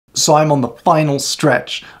So I'm on the final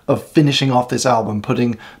stretch of finishing off this album,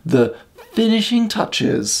 putting the finishing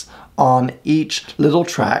touches on each little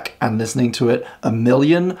track and listening to it a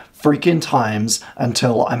million freaking times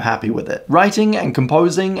until I'm happy with it. Writing and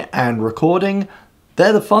composing and recording,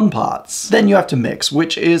 they're the fun parts. Then you have to mix,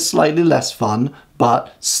 which is slightly less fun,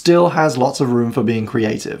 but still has lots of room for being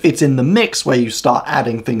creative. It's in the mix where you start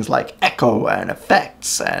adding things like echo and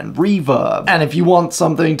effects and reverb. And if you want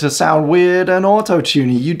something to sound weird and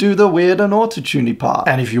auto-tuney, you do the weird and auto-tuney part.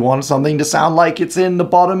 And if you want something to sound like it's in the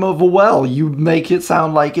bottom of a well, you make it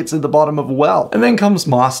sound like it's in the bottom of a well. And then comes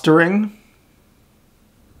mastering.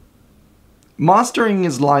 Mastering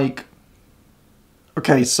is like,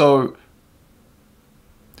 okay, so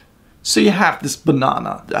you have this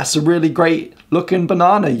banana. That's a really great looking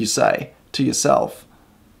banana, you say to yourself.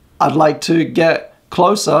 I'd like to get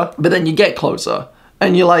closer, but then you get closer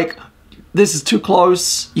and you're like, this is too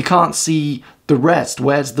close. You can't see the rest.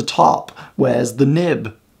 Where's the top? Where's the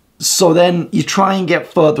nib? So then you try and get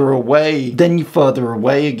further away, then you further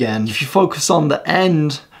away again. If you focus on the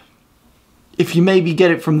end, if you maybe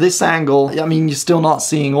get it from this angle, I mean, you're still not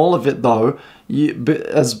seeing all of it though, but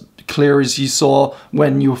as clear as you saw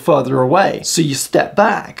when you were further away. So you step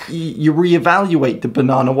back, you reevaluate the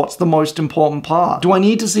banana. What's the most important part? Do I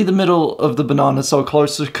need to see the middle of the banana so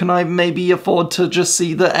close, or can I maybe afford to just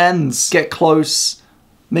see the ends? Get close,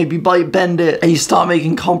 maybe bend it, and you start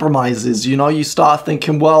making compromises, you know? You start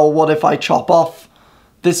thinking, well, what if I chop off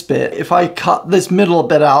this bit? If I cut this middle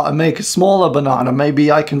bit out and make a smaller banana, maybe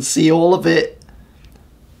I can see all of it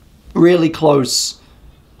really close.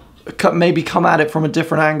 Maybe come at it from a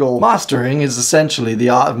different angle. Mastering is essentially the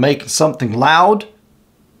art of making something loud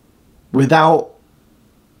without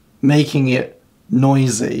making it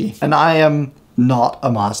noisy. And I am not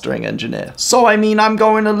a mastering engineer. So I mean, I'm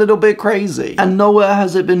going a little bit crazy. And nowhere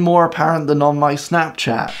has it been more apparent than on my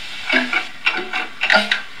Snapchat.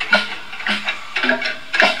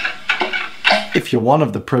 If you're one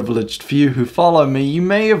of the privileged few who follow me, you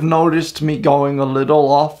may have noticed me going a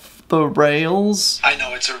little off the rails. I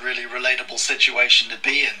know it's a really relatable situation to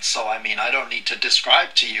be in, so I mean, I don't need to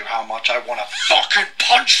describe to you how much I want to fucking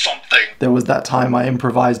punch something. There was that time I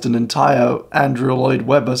improvised an entire Andrew Lloyd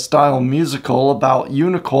Webber style musical about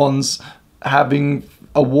unicorns having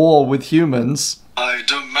a war with humans. I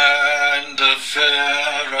demand a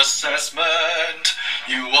fair assessment.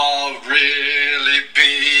 You are really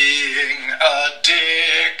being a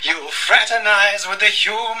dick. You fraternize with the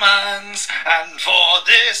humans, and for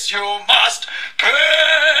this you must pay.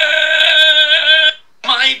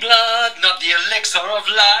 My blood, not the elixir of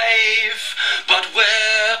life, but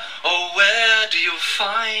where, oh where do you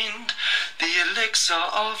find the elixir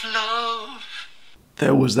of love?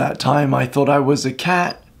 There was that time I thought I was a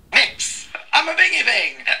cat. Mix! I'm a bingy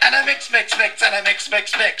bing! And I mix, mix, mix, and I mix,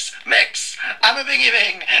 mix, mix, mix! I'm a bingy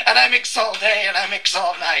bing! And I mix all day and I mix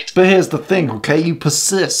all night! But here's the thing, okay? You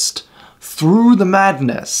persist through the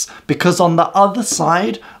madness, because on the other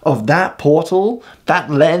side of that portal,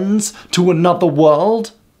 that lens to another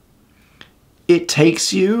world, it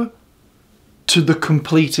takes you to the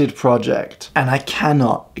completed project. And I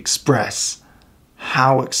cannot express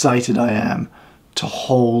how excited I am to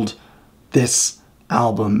hold this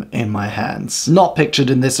album in my hands. Not pictured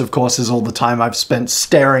in this, of course, is all the time I've spent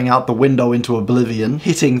staring out the window into oblivion,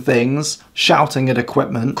 hitting things, shouting at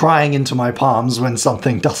equipment, crying into my palms when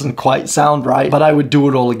something doesn't quite sound right, but I would do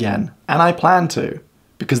it all again. And I plan to,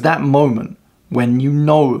 because that moment when you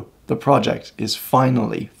know the project is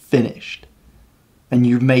finally finished and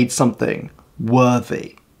you've made something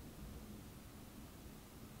worthy,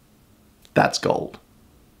 that's gold.